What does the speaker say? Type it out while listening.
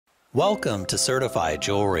Welcome to Certified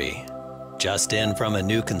Jewelry. Just in from a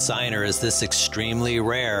new consignor is this extremely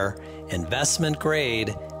rare, investment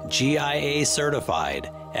grade, GIA Certified,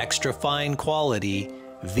 extra fine quality,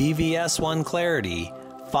 VVS 1 clarity,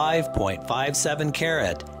 5.57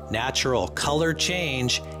 carat, natural color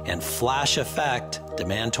change and flash effect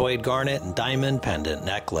Demantoid Garnet and diamond pendant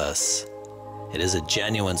necklace. It is a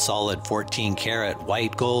genuine solid 14 karat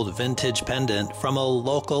white gold vintage pendant from a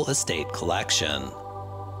local estate collection.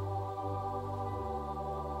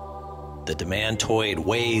 The Demantoid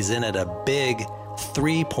weighs in at a big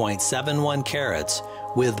 3.71 carats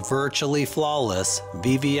with virtually flawless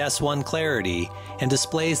VVS 1 clarity and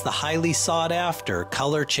displays the highly sought after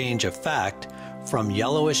color change effect from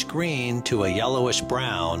yellowish green to a yellowish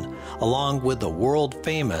brown, along with the world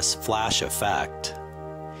famous flash effect.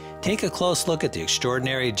 Take a close look at the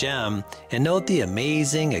extraordinary gem and note the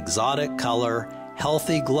amazing exotic color,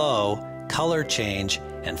 healthy glow, color change,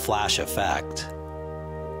 and flash effect.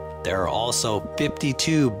 There are also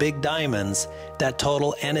 52 big diamonds that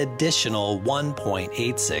total an additional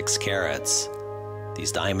 1.86 carats.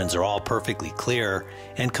 These diamonds are all perfectly clear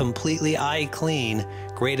and completely eye clean,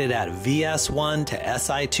 graded at VS1 to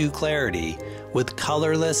Si2 clarity with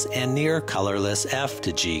colorless and near colorless F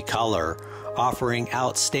to G color, offering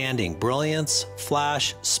outstanding brilliance,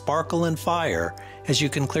 flash, sparkle, and fire, as you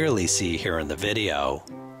can clearly see here in the video.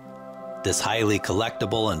 This highly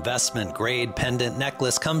collectible investment grade pendant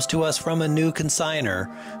necklace comes to us from a new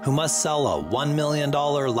consignor who must sell a $1 million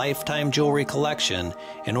lifetime jewelry collection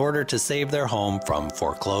in order to save their home from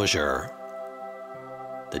foreclosure.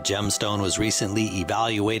 The gemstone was recently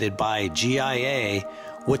evaluated by GIA,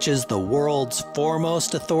 which is the world's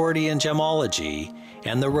foremost authority in gemology,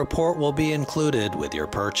 and the report will be included with your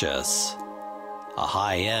purchase. A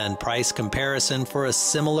high-end price comparison for a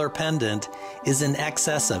similar pendant is in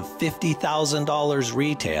excess of $50,000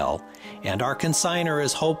 retail, and our consignor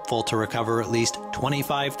is hopeful to recover at least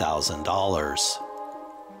 $25,000.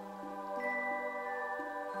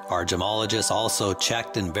 Our gemologist also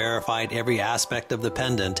checked and verified every aspect of the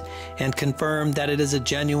pendant and confirmed that it is a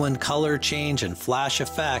genuine color change and flash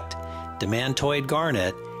effect Demantoid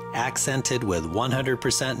Garnet, accented with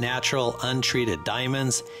 100% natural untreated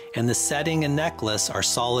diamonds, and the setting and necklace are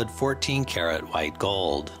solid 14 karat white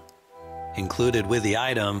gold. Included with the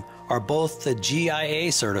item are both the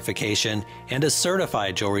GIA certification and a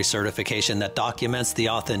certified jewelry certification that documents the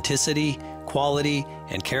authenticity, quality,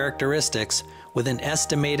 and characteristics, with an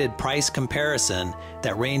estimated price comparison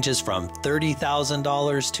that ranges from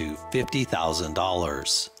 $30,000 to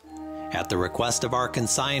 $50,000. At the request of our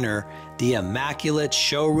consignor, the immaculate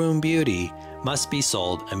showroom beauty must be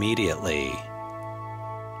sold immediately.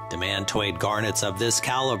 Demantoid garnets of this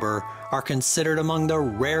caliber are considered among the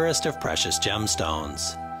rarest of precious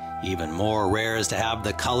gemstones. Even more rare is to have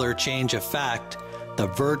the color change effect, the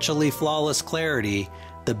virtually flawless clarity,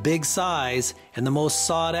 the big size, and the most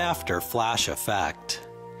sought after flash effect.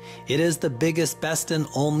 It is the biggest, best, and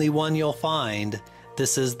only one you'll find.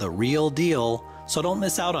 This is the real deal, so don't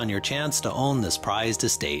miss out on your chance to own this prized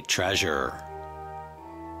estate treasure.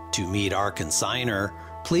 To meet our consignor,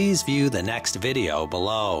 please view the next video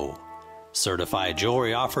below. Certified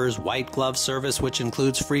Jewelry offers white glove service, which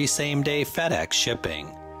includes free same-day FedEx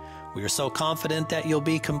shipping. We are so confident that you'll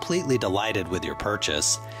be completely delighted with your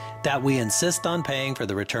purchase that we insist on paying for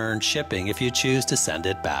the return shipping if you choose to send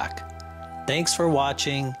it back. Thanks for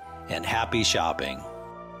watching and happy shopping.